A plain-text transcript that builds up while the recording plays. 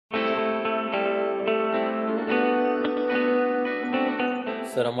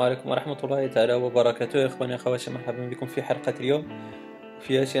السلام عليكم ورحمة الله تعالى وبركاته يا إخواني أخواتي، مرحبا بكم في حلقة اليوم.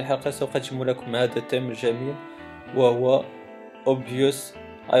 في هذه الحلقة سوف أقدم لكم هذا التيم الجميل وهو obvious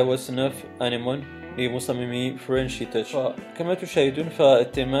iOS 9 أنيمون لمصممي فرنشي تاتش. كما تشاهدون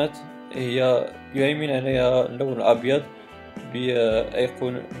فالتيمات هي يهيمن عليها اللون الأبيض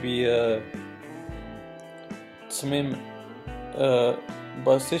بتصميم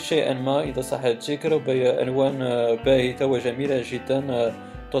بسيط شيئا ما إذا صح الذكر، بألوان باهتة وجميلة جدا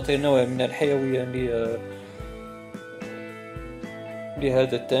تعطي نوع من الحيوية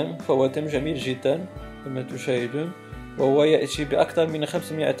لهذا التيم. فهو تيم جميل جدا كما تشاهدون، وهو يأتي بأكثر من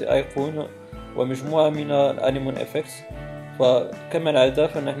 500 أيقون ومجموعة من الأنيمون إفكتس. فكما العادة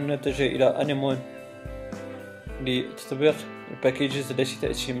فنحن نتجه إلى أنيمون لتطبيق الباكيجز التي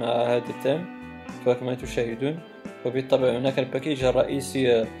تأتي مع هذا التيم. فكما تشاهدون وبالطبع هناك الباكيج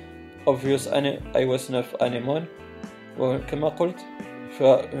الرئيسي obvious iOS 9 أنيمون، وكما قلت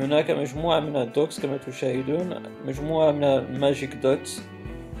فهناك مجموعة من الدوكس كما تشاهدون، مجموعة من الماجيك دوتس،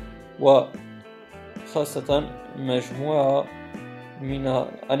 وخاصة مجموعة من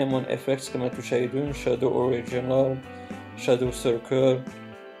أنيمون إفكتس كما تشاهدون، شادو أوريجينال، شادو سيركل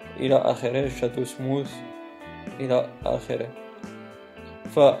إلى آخره، شادو سموث إلى آخره.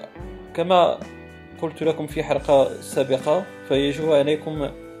 فكما قلت لكم في حلقة سابقة فيجب عليكم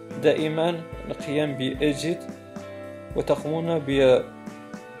دائما القيام بإيديت وتقومون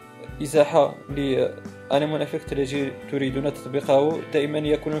بإزاحة لأنيمون إفكت الذي تريدون تطبيقه. دائما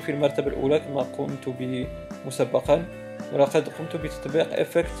يكون في المرتبة الأولى كما قمت به مسبقا، ولقد قمت بتطبيق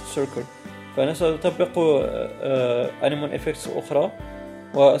إفكت سيركل. فأنا سأطبق أنيمون إفكتس أخرى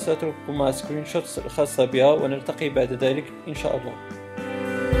وسأترككم مع سكرين شوتس الخاصة بها، ونلتقي بعد ذلك إن شاء الله.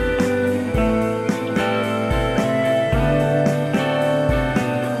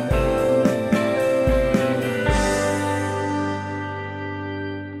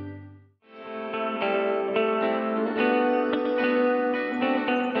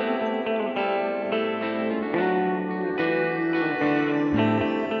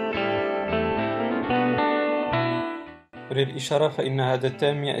 للإشارة فإن هذا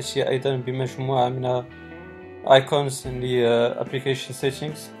التيم يأتي أيضا بمجموعة من icons ل application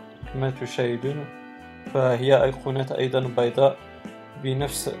settings كما تشاهدون، فهي أيقونات أيضا بيضاء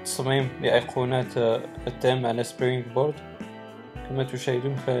بنفس تصميم لأيقونات التيم على سبرينج بورد كما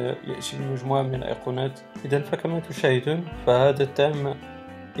تشاهدون، فيأتي بمجموعة من الأيقونات. إذن فكما تشاهدون فهذا التيم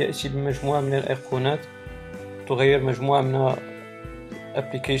يأتي بمجموعة من الأيقونات تغير مجموعة من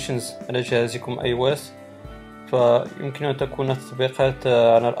applications على جهازكم iOS. فيمكن أن تكون تطبيقات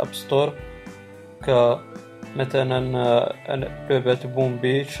على الأب ستور كمثلا لعبة بوم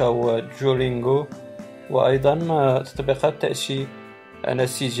بيتش أو جولينجو، وأيضا تطبيقات تأتي على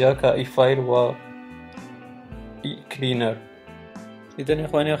سيجا كإي فايل و إي كلينر. إذن يا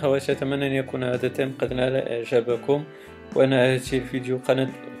إخواني أخواتي، أتمنى أن يكون هذا التيم قد نال إعجابكم، وأن هذا الفيديو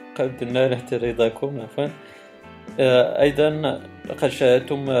قد نالت رضاكم عفوا. أيضا لقد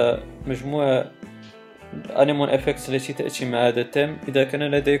شاهدتم مجموعة أنيمون إفكتس التي تأتي مع هذا التيم. إذا كان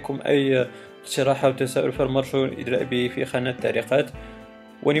لديكم أي اقتراح أو تساؤل فالمرجو الإدلاء به في خانة التعليقات،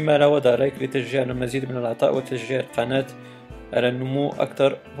 ولما لا وضع لايك لتشجيعنا المزيد من العطاء وتشجيع القناة على النمو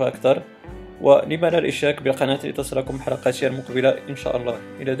أكثر فأكثر، ولما لا الاشتراك بالقناة لتصلكم حلقاتي المقبلة إن شاء الله.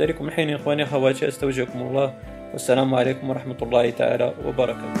 إلى ذلك الحين إخواني أخواتي، أستودعكم الله، والسلام عليكم ورحمة الله تعالى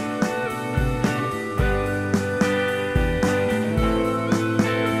وبركاته.